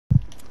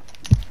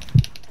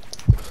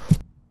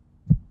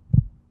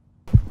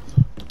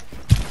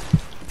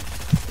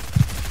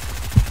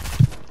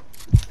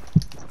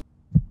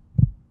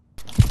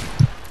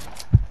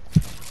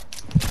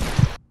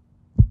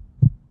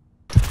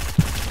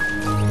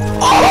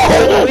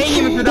Oh! You ain't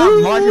even put that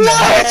much in the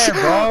air,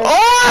 bro.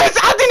 Oh,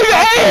 I didn't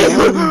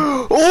even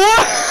aim!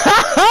 What?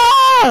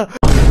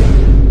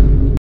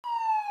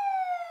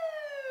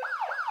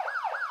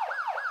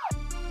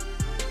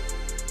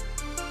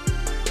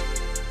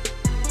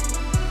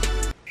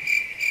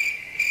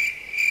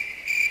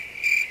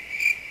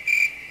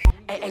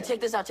 Hey, check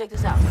this out, check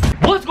this out.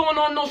 What's going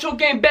on, No Show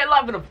Game? Back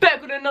live in the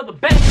back with another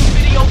banger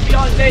video for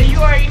y'all today. You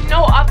already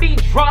know I be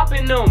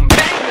dropping them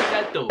bangers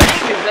at the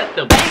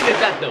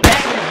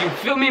bangers, you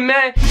feel me,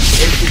 man?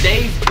 In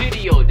today's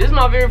video, this is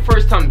my very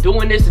first time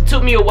doing this. It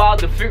took me a while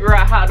to figure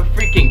out how to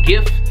freaking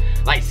gift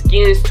like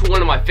skins to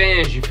one of my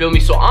fans, you feel me?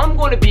 So I'm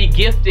going to be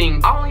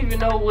gifting, I don't even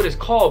know what it's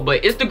called,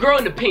 but it's the girl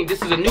in the pink.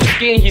 This is a new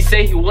skin. He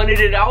said he wanted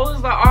it. I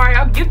was like, alright,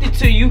 I'll gift it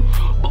to you,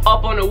 but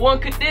up on the one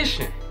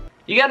condition.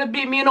 You gotta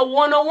beat me in a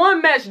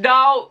one-on-one match,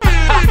 dog.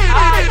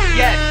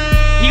 Yes,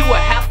 he would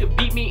have to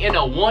beat me in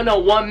a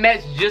one-on-one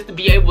match just to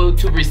be able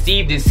to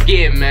receive this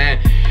skin, man.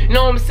 You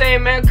know what I'm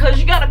saying, man? Cause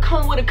you gotta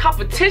come with a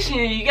competition.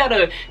 You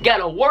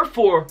gotta work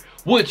for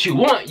what you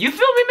want. You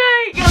feel me,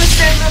 man? You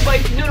understand, man? But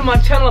if you're new to my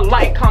channel,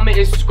 like, comment,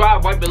 and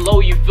subscribe right below.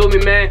 You feel me,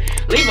 man?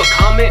 Leave a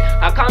comment.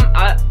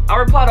 I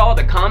reply to all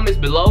the comments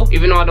below,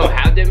 even though I don't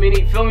have that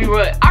many. Feel me?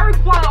 But I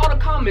reply to all the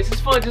comments.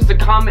 It's fun just to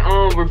comment,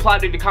 reply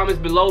to the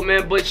comments below,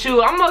 man. But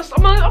shoot, I'm not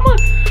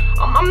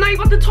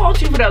even about to talk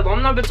to you for that long.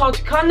 I'm not about to talk to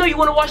you, cause I know you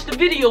want to watch the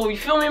video. You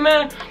feel me,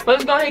 man? But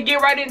let's go ahead and get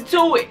right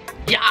into it.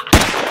 Yeah.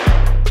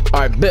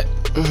 All right, bet.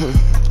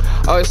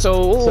 All right,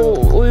 so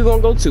what we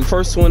gonna go to?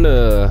 First one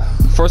to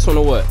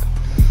what?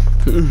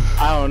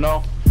 I don't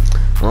know.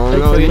 I don't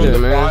know either,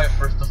 man.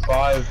 First to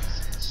five.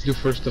 Let's do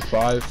first to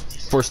five.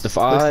 First to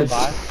five.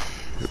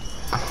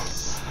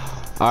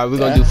 All right, we're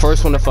gonna do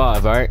first one to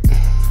five. All right.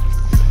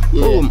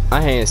 Yeah. Ooh,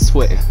 my hand's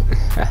sweating.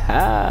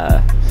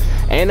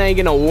 And I ain't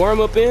getting no warm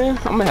up in.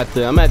 I'm gonna have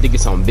to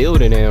get some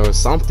building in or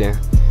something.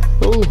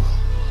 Ooh.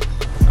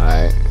 All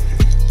right.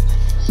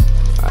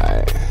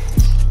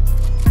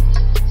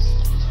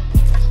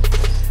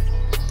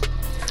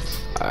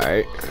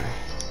 Alright.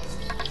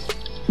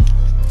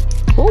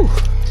 Whew.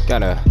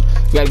 Gotta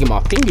get my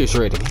fingers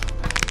ready.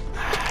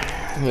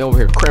 I'm over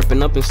here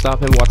cramping up and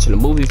stopping watching the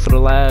movie for the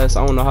last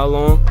I don't know how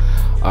long.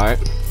 Alright.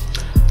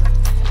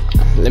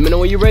 Let me know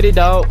when you're ready,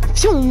 dog.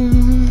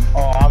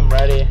 Oh, I'm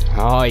ready.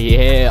 Oh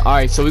yeah.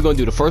 Alright, so we're gonna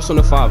do the first one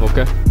to five,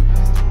 okay?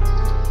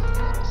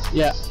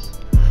 Yeah.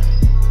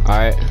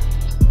 Alright.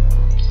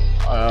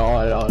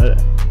 Alright.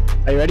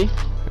 Are you ready?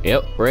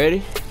 Yep,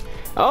 ready.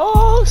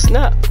 Oh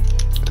snap.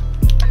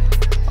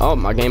 Oh,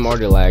 my game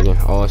already lagging.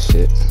 Oh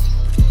shit.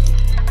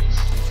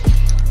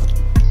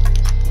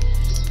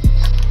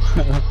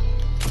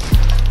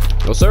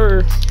 No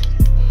sir.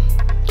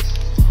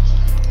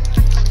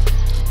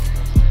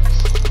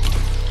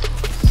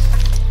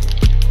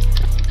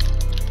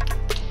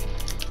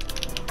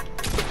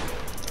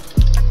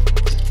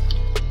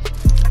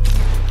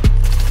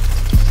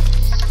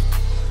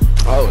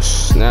 Oh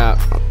snap.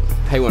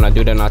 Hey, when I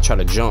do that and I try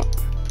to jump.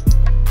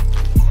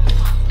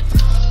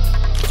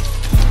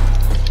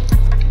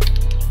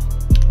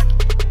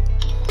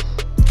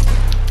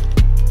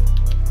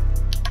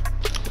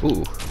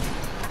 Ooh.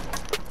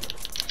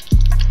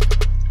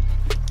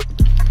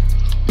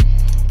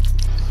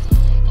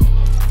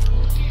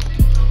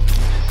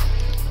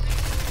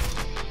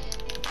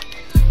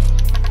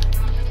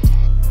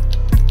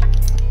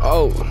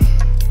 Oh.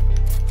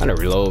 I gotta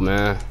reload,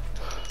 man.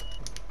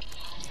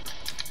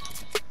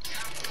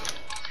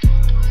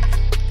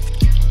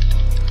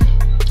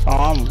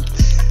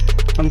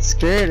 I'm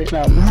scared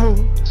now.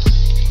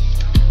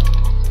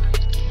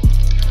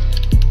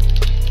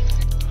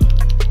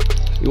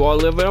 You all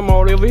live? I'm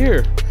already over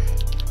here.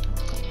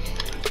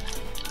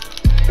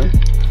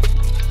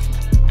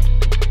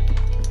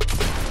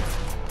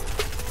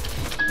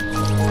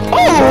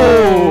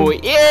 Oh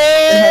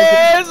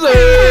yes,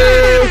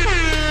 sir.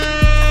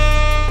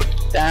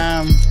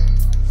 Damn.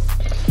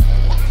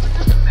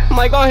 I'm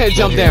like, go ahead,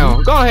 jump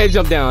down. Go ahead,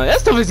 jump down. That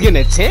stuff is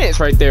getting intense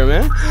right there,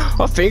 man.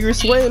 My fingers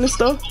sweating and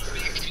stuff.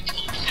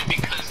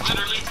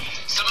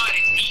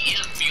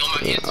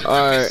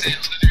 Alright.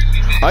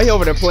 Are you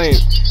over there playing?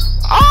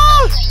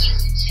 Ah!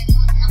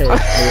 Hey,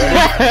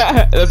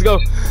 let's go.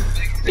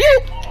 Yeah.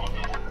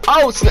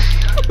 Oh, snap.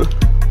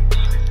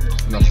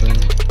 Nothing.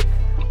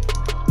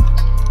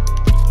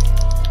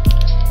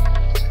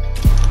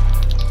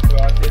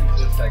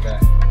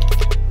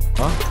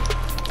 Huh?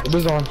 What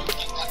is on?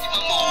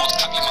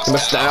 My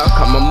style,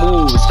 cut my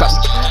moves.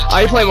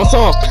 I ain't playing my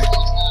song.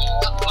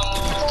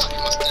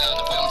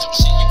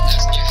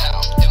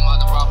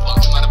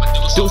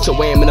 Do some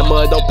wham in the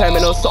mud, don't pay me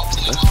no salt.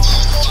 Go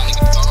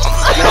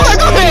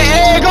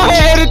ahead,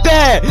 edit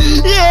that.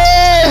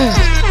 Yeah.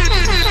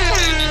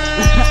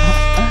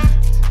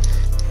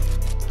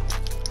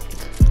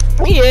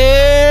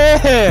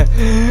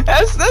 Yeah.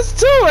 That's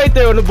two right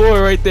there on the board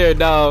right there,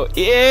 dog.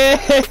 Yeah.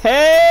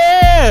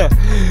 Yeah,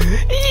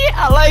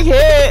 I like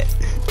it.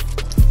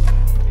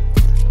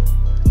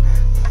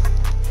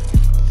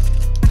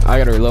 I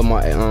gotta reload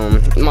my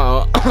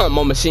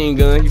my machine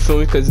gun, you feel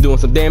me? Cause it's doing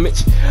some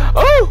damage.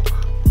 Oh!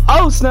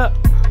 Oh snap!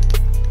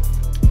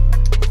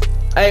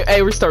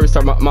 Hey, restart.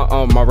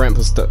 My ramp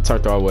was turned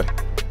the wrong way.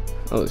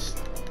 Oh.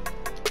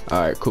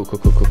 All right, cool.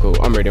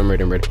 I'm ready.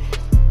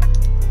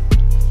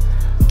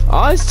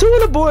 Oh, it's 2 on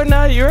the board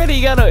now. You ready?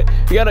 You gotta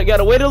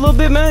wait a little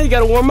bit, man. You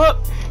gotta warm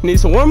up. You need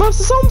some warm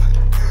ups or something?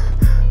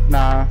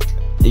 Nah.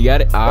 You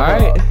got it. All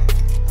right.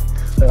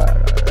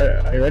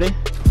 Are you ready?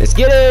 Let's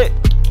get it.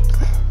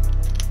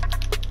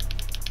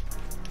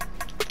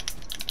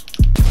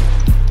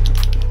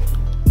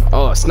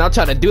 Oh, it's not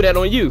trying to do that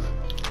on you.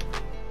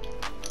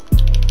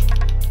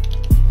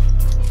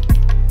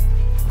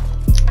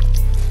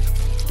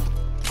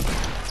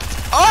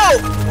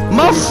 Oh,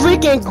 my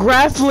freaking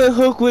grappling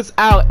hook was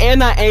out,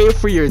 and I aimed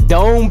for your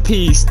dome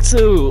piece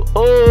too.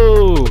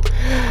 Oh,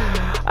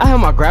 I have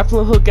my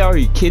grappling hook out. Are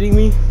you kidding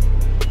me?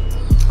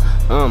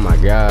 Oh my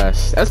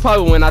gosh, that's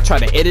probably when I tried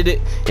to edit it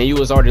and you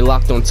was already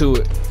locked onto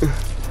it.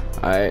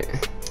 All right,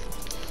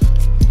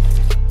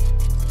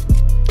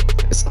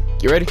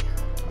 you ready?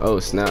 Oh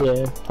snap!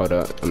 Yeah. Hold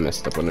up, I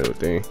messed up on the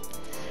thing.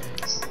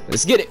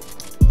 Let's get it.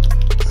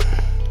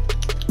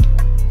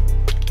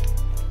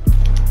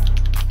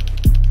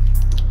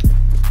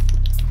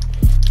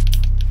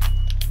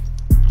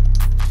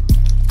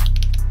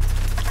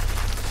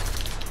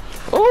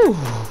 Oh,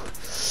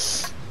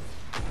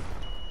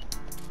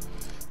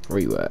 where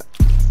you at?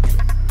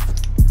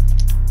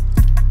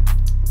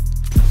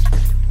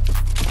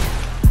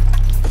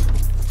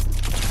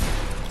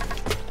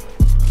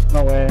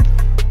 No way.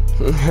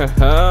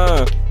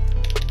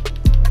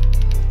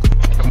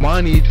 Come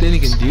on, Ethan, you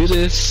can do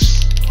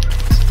this.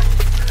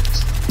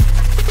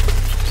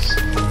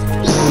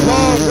 No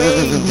way.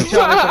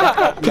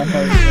 Yeah!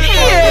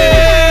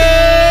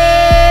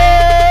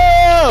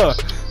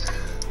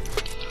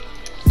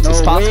 No It's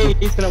way. possible.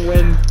 He's gonna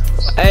win.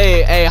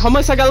 Hey, how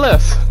much I got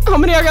left? How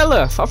many I got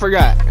left? I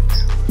forgot.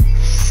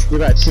 You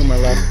got 2 more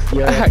left.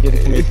 You already did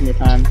it to me 2 more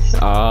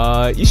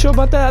times. You sure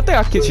about that? I think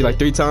I killed you like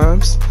 3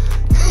 times.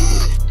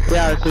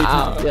 Yeah, 3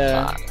 times.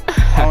 Yeah.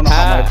 I don't know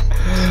how much.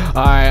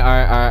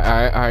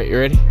 Alright, you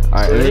ready?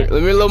 Alright,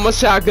 let me load my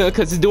shotgun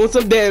because it's doing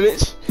some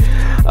damage.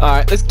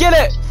 Alright, let's get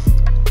it!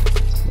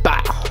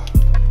 Bow.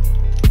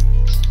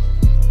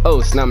 Oh,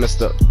 it's not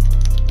messed up.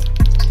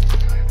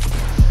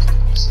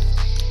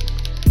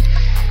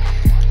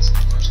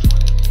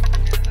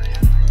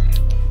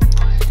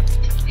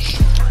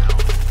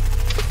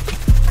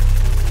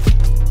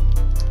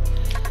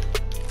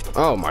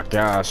 Oh my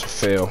gosh, I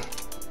failed.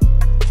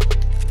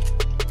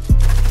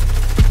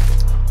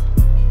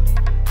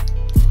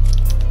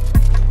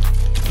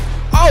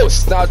 Oh,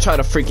 stop trying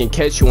to freaking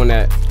catch you on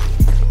that.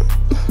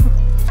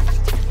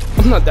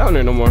 I'm not down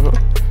there no more, huh?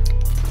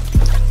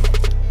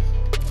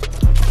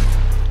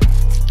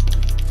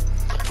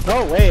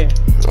 No way.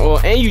 Oh,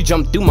 and you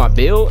jumped through my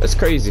build? That's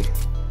crazy.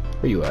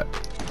 Where you at?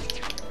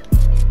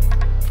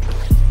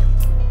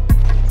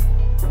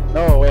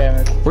 No way. I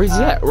missed. Where's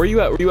he at? Where you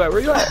at?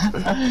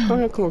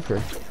 Come over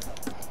here.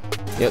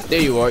 Yep,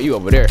 there you are. You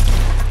over there.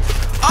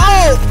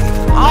 Oh!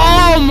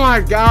 Oh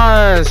my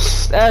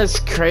gosh! That's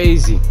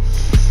crazy.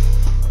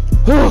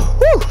 Whew,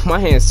 whew, my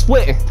hand's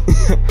sweating.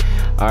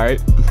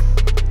 Alright.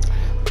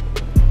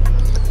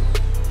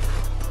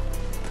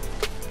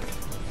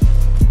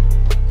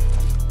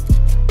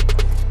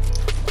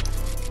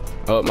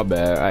 Oh, my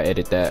bad. I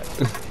edit that.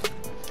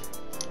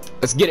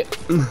 Let's get it.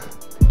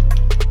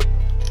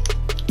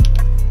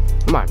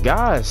 My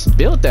gosh,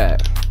 build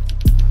that.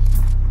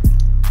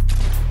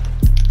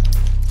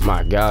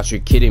 My gosh,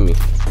 you're kidding me.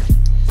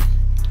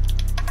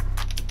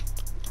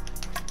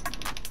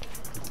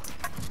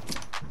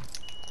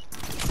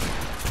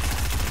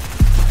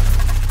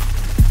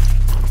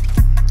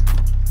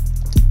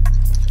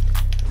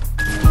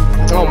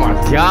 Oh my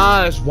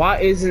gosh, why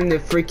isn't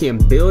it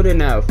freaking building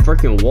that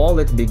freaking wall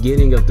at the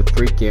beginning of the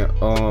freaking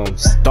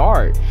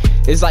start?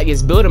 It's like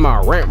it's building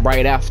my ramp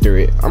right after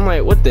it. I'm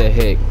like, what the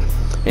heck?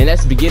 And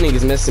that's the beginning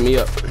is messing me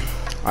up.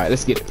 All right,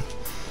 let's get it.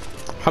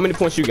 How many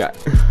points you got?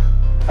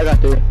 I got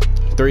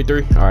 3.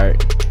 3. All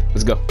right,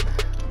 let's go.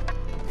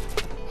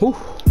 Whew.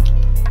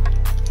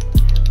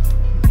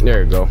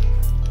 There you go.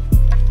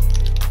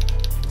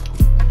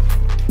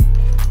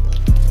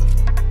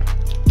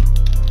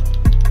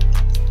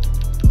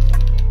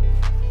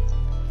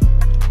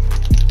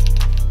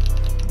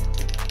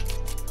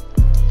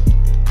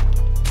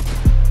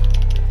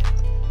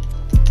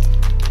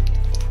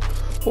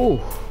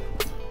 Ooh.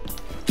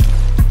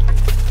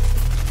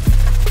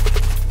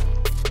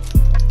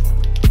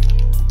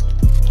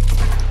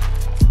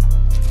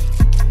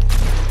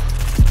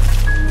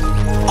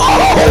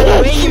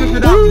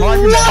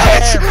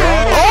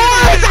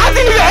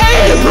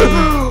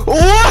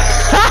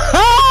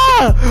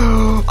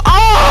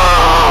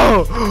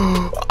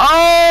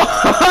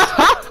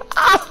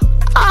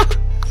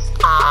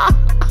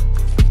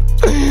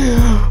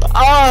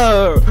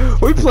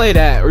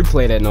 We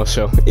play that no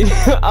show.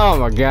 Oh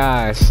my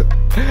gosh.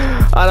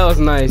 Oh, that was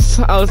nice.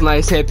 That was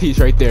nice headpiece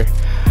right there.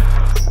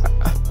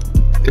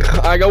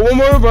 I got one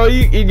more, bro.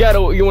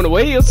 You wanna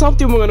wait or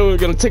something? We're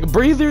gonna take a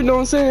breather, you know what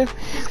I'm saying?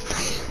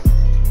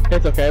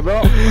 It's okay,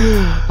 bro.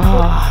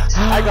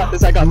 I got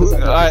this. I got this.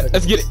 Alright,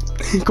 let's get it.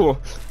 Cool.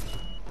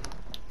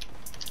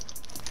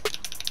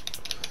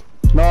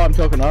 No, I'm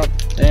choking up.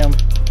 Damn.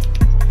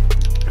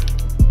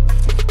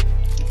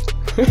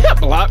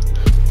 Block.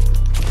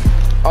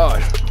 Oh.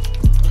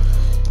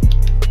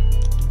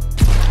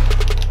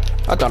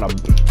 I thought I'm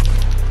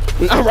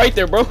not right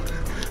there, bro.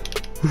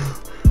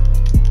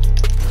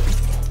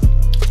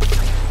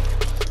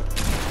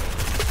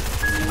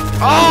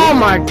 Oh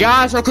my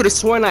gosh, I could have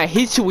sworn I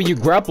hit you when you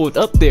grappled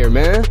up there,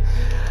 man.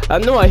 I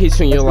know I hit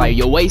you in your like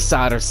your waist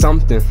side or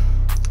something.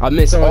 I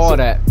missed all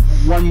that.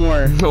 One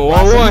more.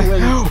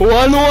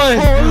 One.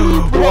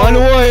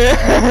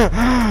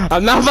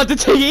 I'm not about to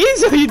take it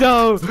easily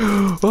though.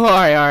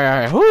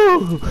 Alright.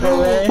 Woo.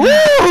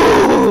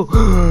 Woo.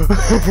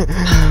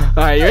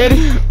 Alright, you ready?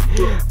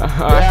 Yeah,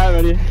 I'm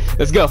ready.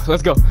 Let's go.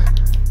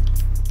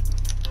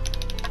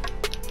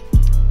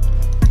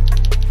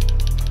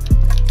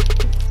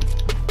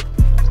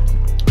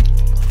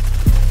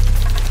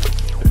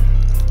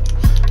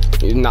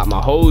 You knocked my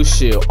whole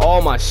shield,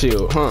 all my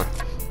shield, huh?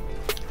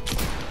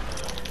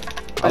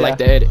 I like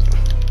the edit.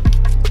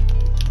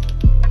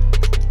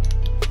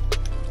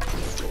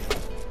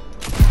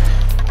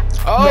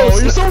 Oh, no,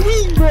 you're so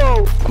weak,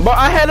 bro. But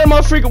I had in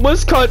my freaking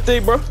what's called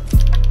thing, bro.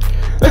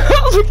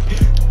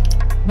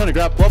 I'm gonna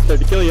grab up there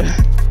to kill you.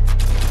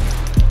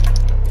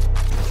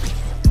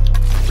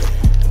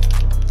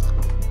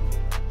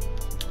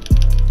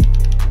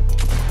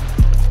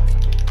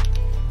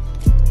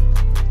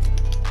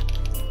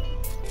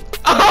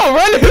 Oh,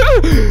 run!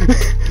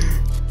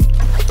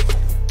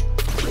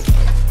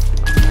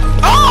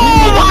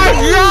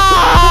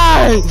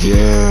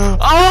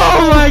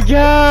 Oh my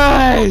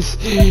gosh!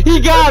 He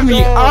got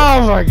me!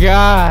 Oh my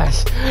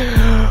gosh!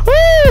 I'm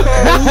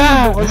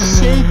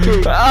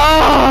shaking.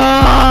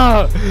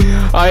 Oh!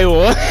 I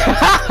won!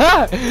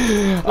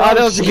 Oh, that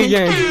was a good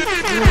game.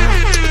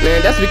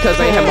 Man, that's because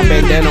I ain't have my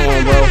bandana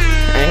on, bro.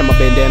 I ain't have my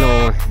bandana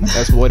on.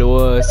 That's what it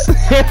was.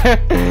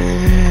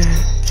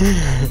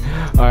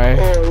 Alright.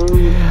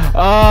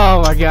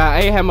 Oh my god,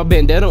 I ain't had my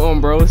bandana on,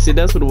 bro. See,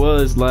 that's what it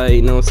was. Like,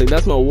 you know what I'm saying?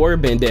 That's my war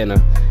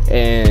bandana.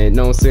 And, you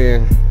know what I'm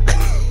saying?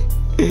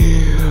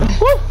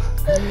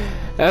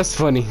 That's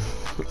funny.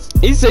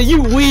 He said,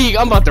 you weak,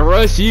 I'm about to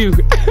rush you.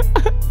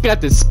 Got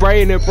the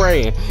spraying and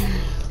praying.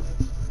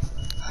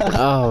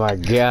 Oh my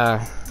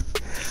god.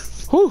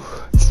 Whew.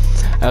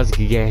 That was a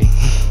good game.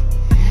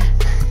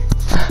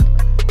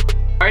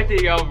 Right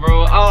there, yo,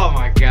 bro. Oh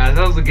my god,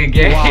 that was a good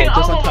game. Wow,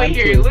 I'm over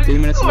here. Look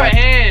at my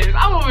hands.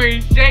 I'm over here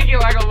shaking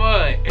like a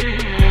mud.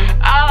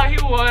 Ah, he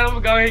won. I'm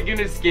gonna go ahead and give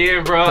him the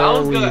skin, bro.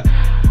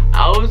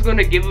 I was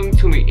gonna give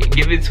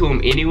it to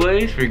him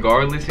anyways,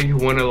 regardless if he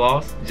won or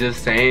lost.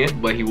 Just saying,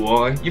 but he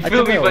won. You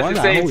feel me? But at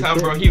the same time,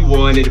 bro, he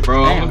won it,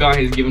 bro. I'm gonna go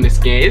ahead and give him the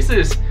skin. It's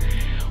this.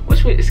 Which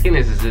skin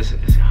is this?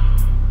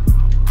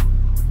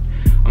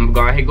 I'm gonna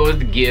go ahead and go with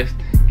the gift.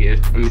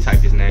 Let me type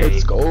his name.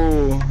 Let's go.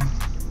 Hold on,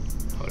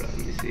 let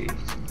me see.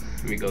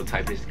 Let me go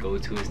type his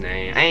his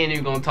name. I ain't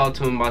even gonna talk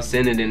to him about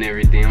sending it and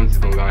everything. I'm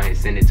just gonna go ahead and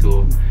send it to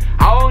him.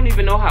 I don't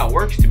even know how it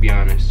works, to be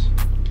honest.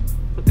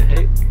 What the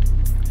heck?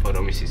 Hold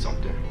on, let me see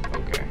something.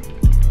 Okay.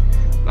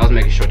 I was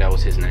making sure that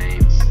was his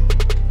name.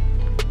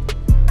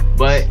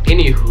 But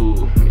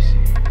anywho, let me see.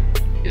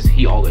 Is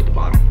he all at the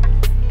bottom?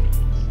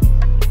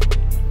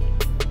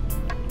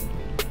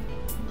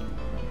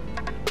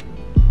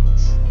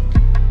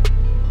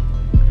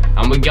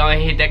 I'm gonna go ahead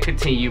and hit that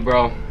continue,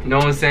 bro. You know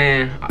what I'm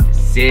saying? I'm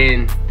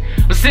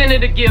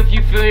sending a gift,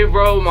 you feel me,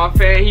 bro? My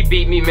fan, he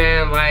beat me,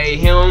 man. Like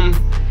him,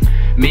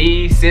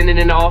 me sending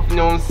it off, you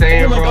know what I'm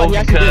saying, bro?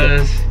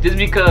 Just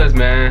because,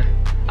 man,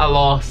 I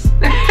lost.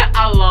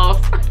 I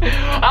lost.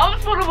 I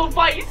was put up a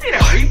fight. You see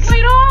that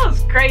replay though? It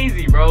was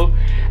crazy, bro.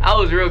 I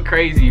was real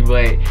crazy,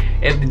 but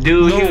if the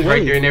dude, he was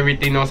right there and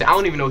everything, you know what I'm saying? I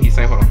don't even know what he's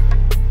saying. Hold on.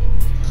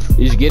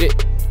 You just get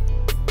it?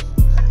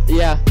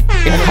 Yeah.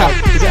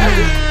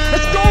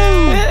 Let's go!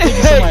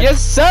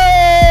 Yes, sir!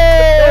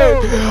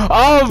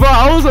 Oh, bro,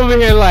 I was over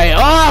here like,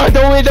 oh,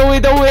 don't win.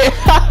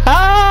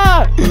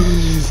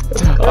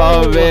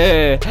 Oh,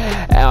 man.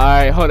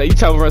 Alright, hold on. You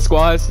trying to run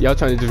squads? Y'all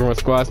trying to just run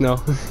squads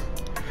now?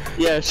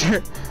 Yeah,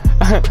 sure.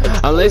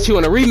 Unless you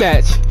want a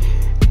rematch.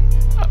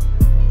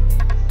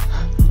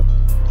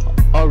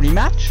 A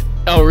rematch?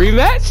 A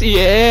rematch?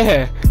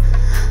 Yeah.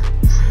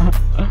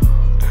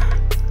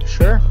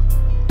 Sure.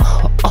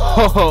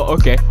 Oh,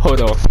 okay.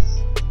 Hold on.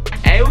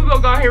 Hey, we're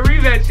gonna go ahead and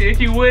rematch it. If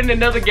you win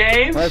another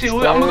game,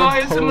 shoot, I'm gonna go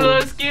ahead and send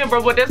another skin,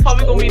 bro. But that's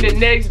probably gonna be the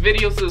next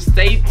video, so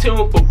stay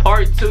tuned for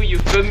part 2. You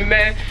feel me,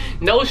 man?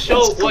 No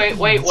show. Wait.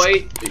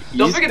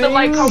 Don't forget to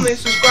like, comment,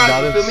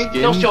 subscribe. You feel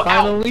me? No show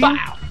out.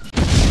 Bow.